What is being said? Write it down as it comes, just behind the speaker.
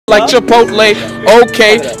like Chipotle.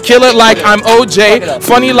 Okay, kill it like I'm OJ.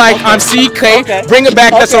 Funny like I'm CK. Bring it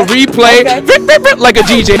back, that's a replay. Like a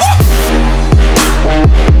DJ.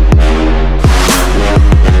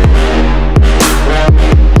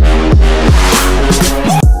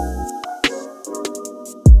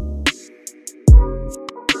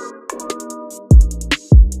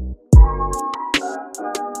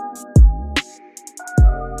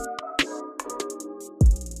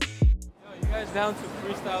 Down to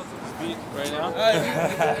freestyle to this beat right now.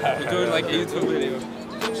 We're doing like a YouTube video.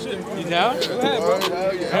 You down? Go ahead, bro.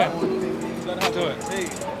 Let's do it.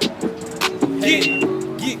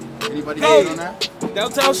 Get. Anybody on that?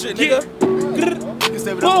 Downtown shit, nigga.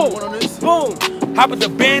 Boom. Hop at the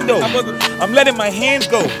bando. I'm letting my hands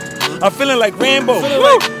go. I'm feeling like Rambo.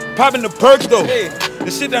 Popping the perks though. The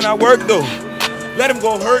shit that I work though. Let him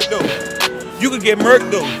go hurt though. You could get murked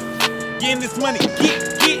though. Getting this money.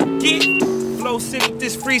 Get. Flow sick with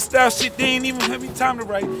this freestyle shit, they ain't even have me time to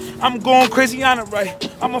write. I'm going crazy on it right.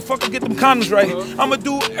 I'ma fucking get them condoms right. I'ma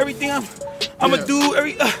do everything I'ma do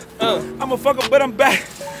I'ma fuck up, but I'm back.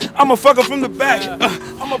 I'ma fuck up from the back.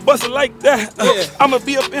 I'ma bust it like that. I'ma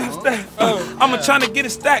be up in her stack. I'ma tryna get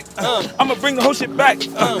it stacked. I'ma bring the whole shit back.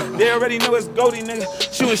 They already know it's Goldie, nigga.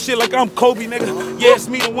 Shooting shit like I'm Kobe, nigga. Yeah, it's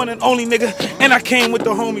me, the one and only, nigga. And I came with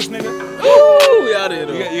the homies, nigga. Woo! We out here,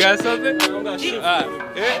 though. You got something? I don't got shit. All right.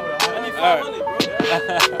 Yeah? I need 500, bro.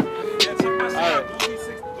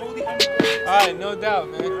 Alright, no doubt,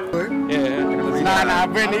 man. Yeah. Nah,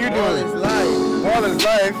 Brandon, you doing it. Ball is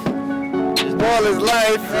life. Ball is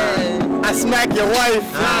life. I smack your wife.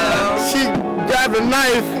 She grabbed a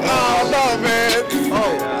knife. Oh, no, man.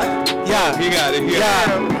 Oh. Yeah. You got it.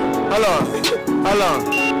 Hold on.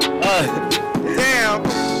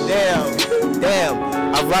 Damn.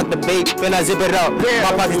 I rock the babe, then I zip it up.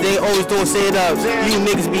 My pockets, they always doing sit-ups. You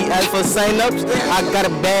niggas be asked for sign-ups. I got a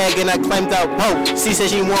bag and I climbed out. Whoa, she said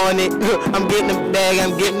she want it. I'm getting the bag,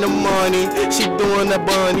 I'm getting the money. She doing the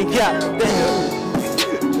bunny. Yeah, damn.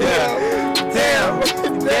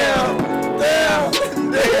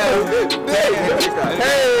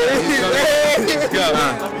 Hey.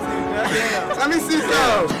 Let me see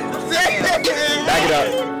some.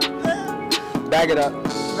 Back it up.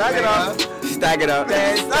 Stack it up.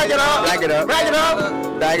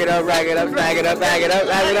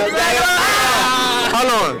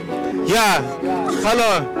 Hold on.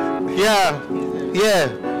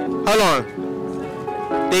 Hold on.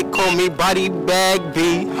 They call me Body Bag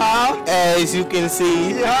B. As you can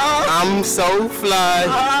see, I'm so fly.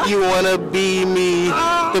 You wanna be me?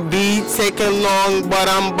 The beat taking long, but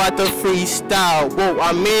I'm about to freestyle. Whoa,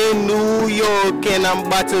 I'm in New York and I'm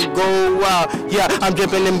about to go out. Yeah, I'm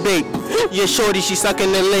dripping in bait. Yeah, shorty, she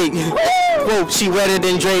sucking the lake. Whoa, she wetter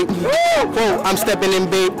than Drake. Whoa, I'm stepping in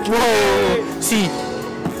bait. Whoa, see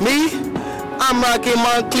me? I'm rocking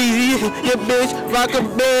my Cleasy. Your bitch rock a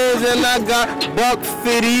biz and I got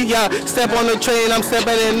 $150. Yeah, step on the train, I'm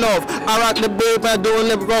stepping it off. I rock the babe, I'm doing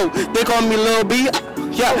the road. They call me Lil B.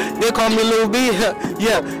 Yeah, they call me Lil B.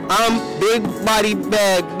 Yeah, I'm big body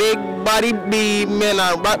bag, big body B. Man,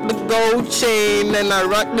 I rock the gold chain and I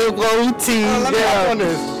rock the gold tee.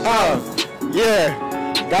 Yeah,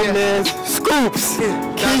 that man's Scoops.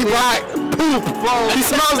 Key rock poop. He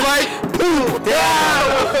smells like poop.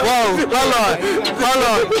 Yeah. Whoa, hold on.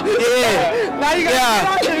 Yeah. Now you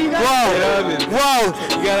Whoa.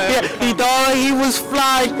 Yeah, he thought he was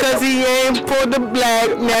fly cause he ain't for the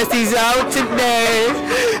blackness. He's out today.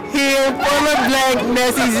 He ain't for the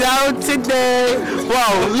blackness. He's out today.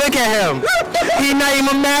 Whoa, look at him. He not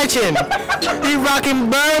even matching. He rocking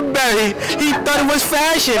Burberry. He thought it was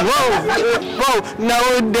fashion. Whoa,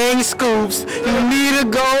 no dang Scoops. You need to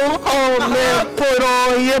go home, man. Put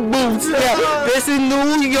on your boots. Yeah, this is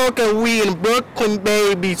New York and we in Brooklyn,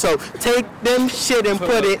 baby. So take them shit and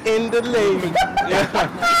put it in the lady. Yeah,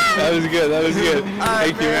 that was good.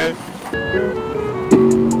 Thank you, man.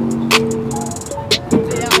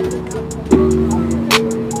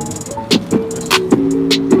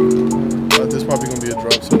 There's probably gonna be a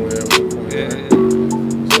drop somewhere at one point. Yeah.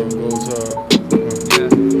 So it goes,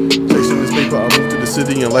 chasing this paper, I moved to the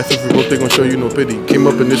city and life is real, they gon' show you no pity. Came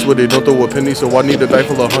up in this where they don't throw a penny, so I need a bag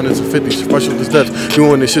full of hundreds and fifties. Fresh with the steps,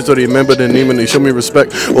 doing this shit so they remember the name and they show me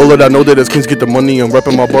respect. All that I know that as kings get the money and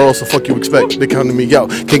repping my borough, so fuck you expect. They counting me out,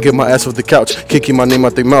 can't get my ass off the couch, can't keep my name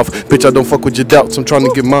out their mouth. Bitch, I don't fuck with your doubts, I'm trying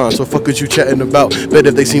to get mine, so fuck what you chatting about. Bet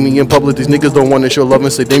if they see me in public, these niggas don't wanna show love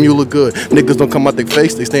and say, damn, you look good. Niggas don't come out their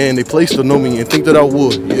face, they stay in their place to know me and think that I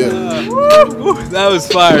would, yeah. That was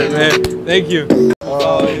fire, man. Thank you.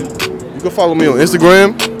 You can follow me on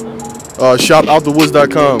Instagram,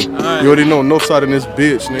 shopoutthewoods.com. Right. You already know, north side in this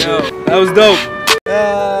bitch, nigga. Yo, that was dope.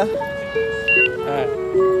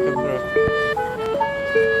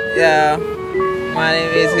 Yeah, my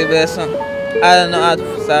name is Gilberto. I don't know how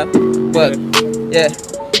to start, but yeah.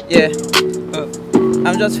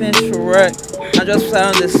 I'm just finished work. I'm just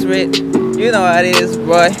on the street. You know how it is,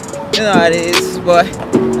 boy. You know how it is, boy.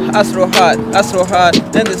 Astro hard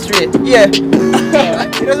in the street. Yeah.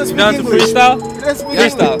 He doesn't speak English. Freestyle?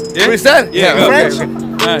 Freestyle. Yeah? Freestyle? Yeah. French?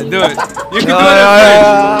 Alright, do it. You can do it in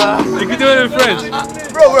French. You can do it in French.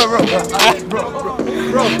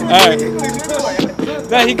 Bro. Alright.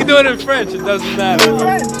 Nah, he can do it in French. It doesn't matter.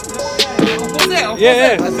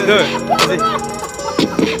 Yeah. Let's do it.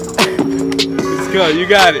 Let's go. You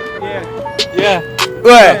got it. Yeah.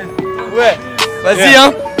 Ouais. Vas-y,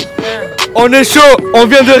 hein. On est chaud. On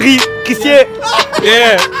vient de rire. Christian.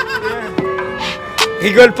 Yeah.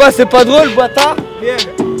 Rigole pas, c'est pas drôle, bâtard.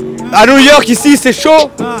 À New York, ici, c'est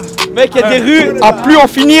chaud. Mec, il y a des rues à plus en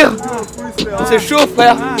finir. C'est chaud,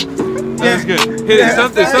 frère. That's good. Hit it.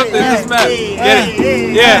 Something. Just mad. Get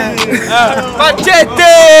it. Yeah.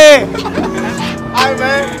 Machete!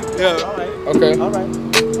 Okay.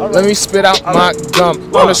 Let me spit out my gum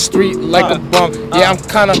on the street like a bum. Yeah, I'm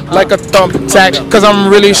kinda like a thumbtack, cause I'm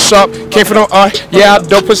really sharp. Came from the art, yeah, I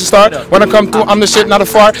dope push a start. When I come through, I'm the shit, not a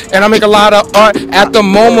fart. And I make a lot of art at the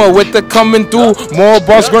moment with the coming through. More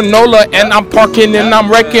boss granola, and I'm parking and I'm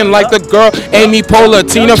wrecking like the girl Amy Poehler,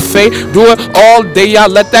 Tina Fey. Do it all day, I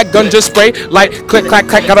let that gun just spray. Like click, clack,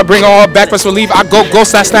 clack, gotta bring all back. Best believe I go,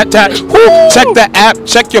 Snapchat. Whoo, check the app,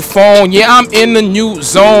 check your phone. Yeah, I'm in the new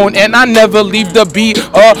zone, and I never leave the beat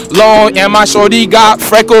alone. And my shorty got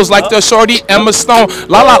freckles like the shorty Emma Stone.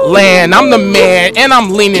 La La Land, I'm the man, and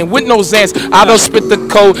I'm leaning with no zans. I don't spit the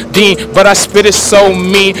codeine, but I spit it so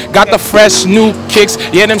mean. Got the fresh new kicks,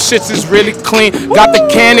 yeah, them shits is really clean. Got the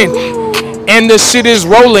cannon, and the shit is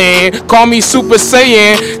rolling. Call me Super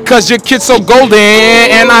Saiyan, cause your kid's so golden.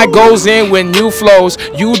 And I goes in with new flows.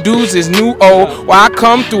 You dudes is new old. Why I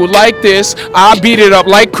come through like this, I beat it up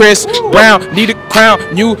like Chris Brown. Need a crown,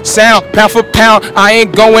 new sound, pound for pound. I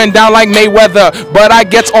ain't going down like Mayweather, but I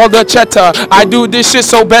get all the cheddar. I do this shit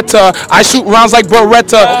so better. I shoot rounds like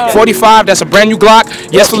Beretta. 45, that's a brand new Glock.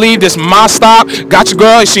 Yes, believe this my stock. Got your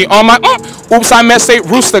girl, she on my oops, I messed a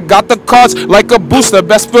rooster. Got the cards like a booster.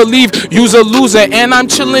 Best believe you's a loser. And I'm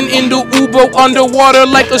chilling in the Uber underwater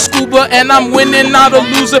like a scuba. And I'm winning, not a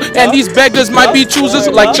loser. And these beggars might be choosers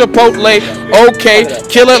like Chipotle. Okay,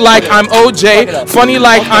 kill it like I'm OJ. Funny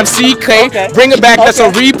like I'm CK. Bring it back, that's a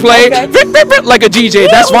replay. Like a DJ,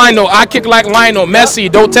 that's vinyl. I kick like Lionel Messi.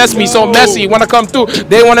 Don't test me so messy. When I come through,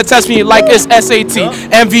 they wanna test me like it's SAT.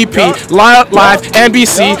 MVP, live,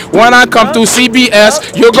 NBC. When I come through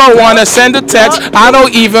CBS, you're gonna wanna send a text. I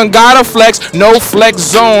don't even gotta flex. No flex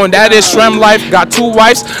zone. That is Shrem life. Got 2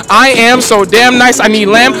 wives. I am so damn nice. I need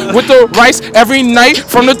lamb with the rice every night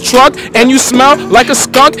from the truck. And you smell like a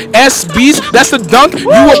skunk. SBs, that's the dunk. You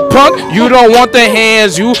a punk. You don't want the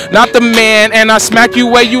hands. You not the man. And I smack you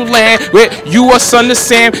where you land. With you a son of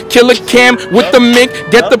Sam. Killer Cam with the mink.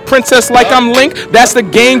 Get the princess like I'm Link. That's the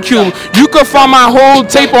GameCube. You can find my whole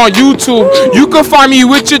tape on YouTube. You can find me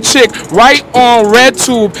with your chick right on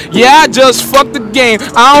RedTube. Yeah, I just fucked the game.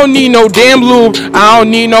 I don't need no damn lube. I don't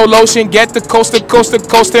need no lotion. Get the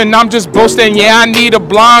coaster, and I'm just boasting. Yeah, I need a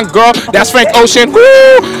blonde girl. That's Frank Ocean.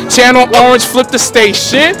 Woo! Channel Orange, flip the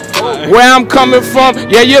station. Where I'm coming from,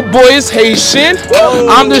 yeah, your boy is Haitian.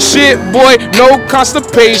 I'm the shit, boy, no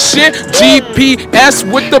constipation. GPS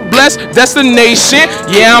with the blessed destination.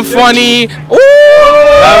 Yeah, I'm funny. Ooh!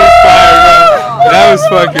 That was fire, bro. That was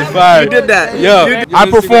fucking fire. You did that. Yo, I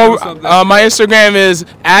perform. My Instagram is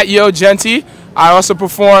 @YoGenti. I also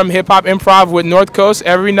perform hip hop improv with North Coast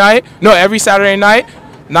every Saturday night,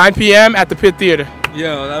 9 p.m. at the Pit Theater.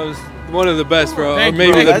 Yo, that was one of the best, bro. Or Thank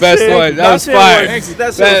maybe you, the best one. That was fire.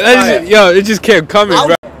 That's That- yo, it just kept coming,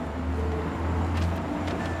 bro.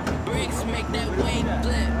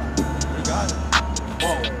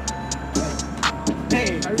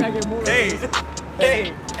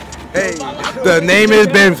 Hey, the name is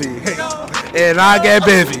Benvy, and I get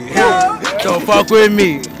Benvy. Don't fuck with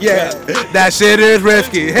me, yeah, that shit is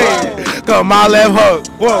risky. Hey, cause my left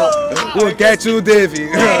hook, will get you dizzy.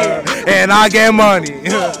 And I get money,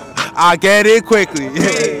 I get it quickly,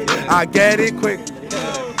 I get it quickly.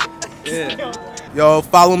 Yo,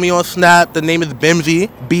 follow me on Snap, the name is Bimzy,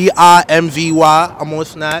 BIMZY, I'm on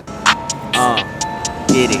Snap.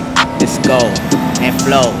 Get it, let's go, and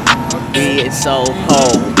flow, be it so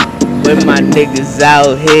whole. With my niggas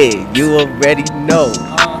out here, you already know.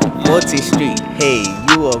 40th Street, hey,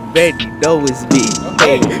 you already know it's me.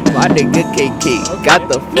 Hey, my nigga KK got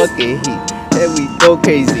the fucking heat. Hey, we go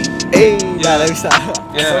crazy. Hey, nah, let me stop.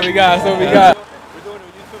 Yeah. That's what we got. We're doing a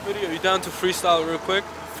YouTube video. You down to freestyle real quick?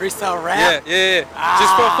 Freestyle rap? Yeah.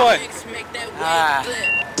 Just for fun.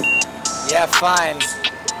 Yeah, fine.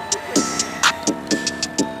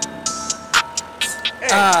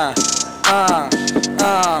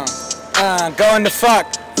 Going to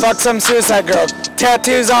fuck some suicide girl.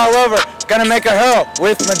 Tattoos all over. Gonna make her hurl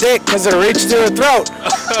with my dick cause it reached to her throat.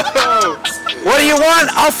 What do you want?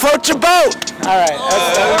 I'll float your boat. All right.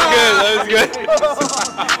 That was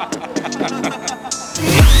good.